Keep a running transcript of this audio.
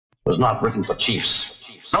was not written for chiefs.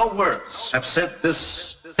 No words have said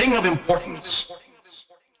this thing of importance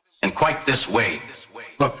in quite this way.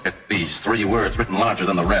 Look at these 3 words written larger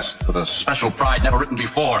than the rest, with a special pride never written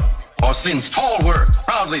before or since. Tall words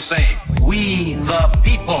proudly say, "We the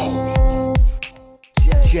people."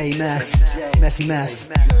 JMess, messy mess.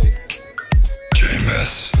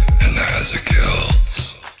 JMess and the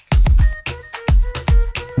AZAkels.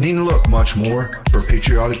 Needn't look much more for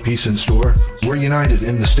patriotic peace in store. We're united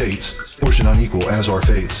in the states, portion unequal as our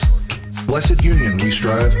faiths. Blessed union we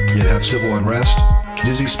strive, yet have civil unrest.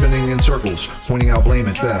 Dizzy spinning in circles, pointing out blame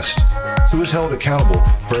at best. Who is held accountable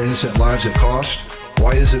for innocent lives at cost?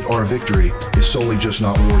 Why is it our victory is solely just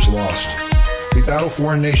not wars lost? We battle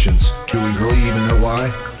foreign nations, do we really even know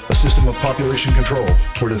why? A system of population control,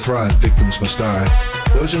 where to thrive victims must die.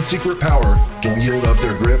 Those in secret power won't yield up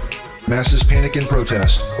their grip. Masses panic and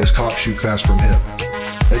protest as cops shoot fast from hip.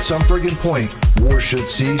 At some friggin' point, war should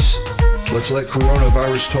cease. Let's let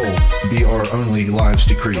coronavirus toll be our only lives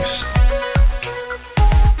decrease.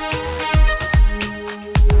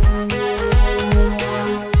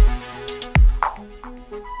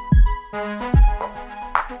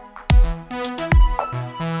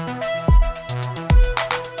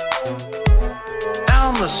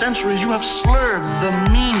 Down the centuries you have slurred the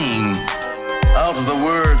meaning out of the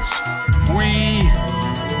words "we,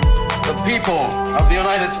 the people of the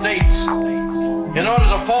United States," in order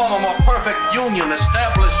to form a more perfect union,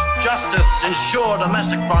 establish justice, ensure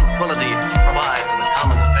domestic tranquility, provide for the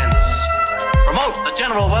common defense, promote the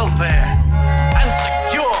general welfare, and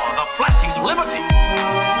secure the blessings of liberty to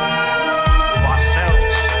ourselves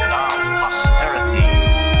and our posterity.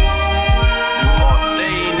 To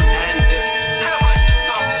ordain and establish this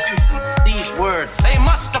Constitution, these words, they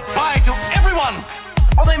must apply to everyone,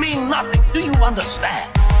 or they mean nothing. Do you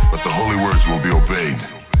understand? But the holy words will be obeyed.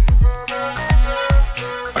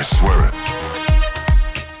 I swear it.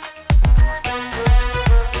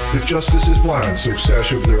 If justice is blind, so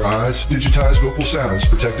sash over their eyes. Digitize vocal sounds,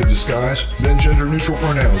 protective disguise. Then gender-neutral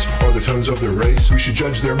pronouns are the tones of their race. We should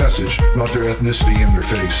judge their message, not their ethnicity and their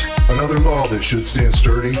face. Another law that should stand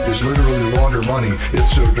sturdy is literally launder money.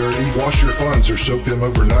 It's so dirty. Wash your funds or soak them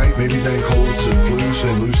overnight. Maybe ban colds and flus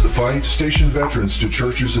and lose the fight. Station veterans to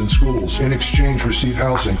churches and schools. In exchange, receive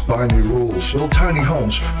housing. Buy new rules. Build tiny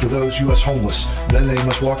homes for those U.S. homeless. Then they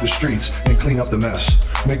must walk the streets and clean up the mess.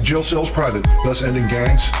 Make jail cells private, thus ending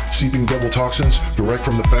gangs. Seeping double toxins direct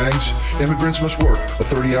from the fangs. Immigrants must work a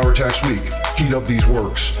 30-hour tax week. Heat up these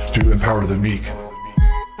works to empower the meek.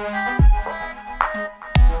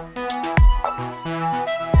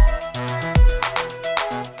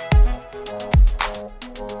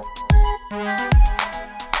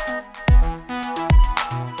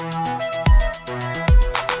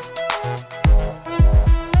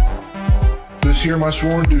 This here my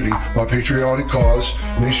sworn duty, my patriotic cause,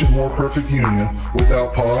 nation more perfect union,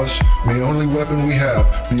 without pause. May only weapon we have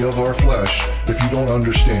be of our flesh. If you don't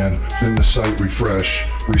understand, then the sight refresh.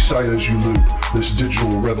 Recite as you loop this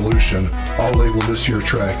digital revolution. I'll label this here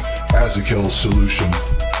track AZAkels solution.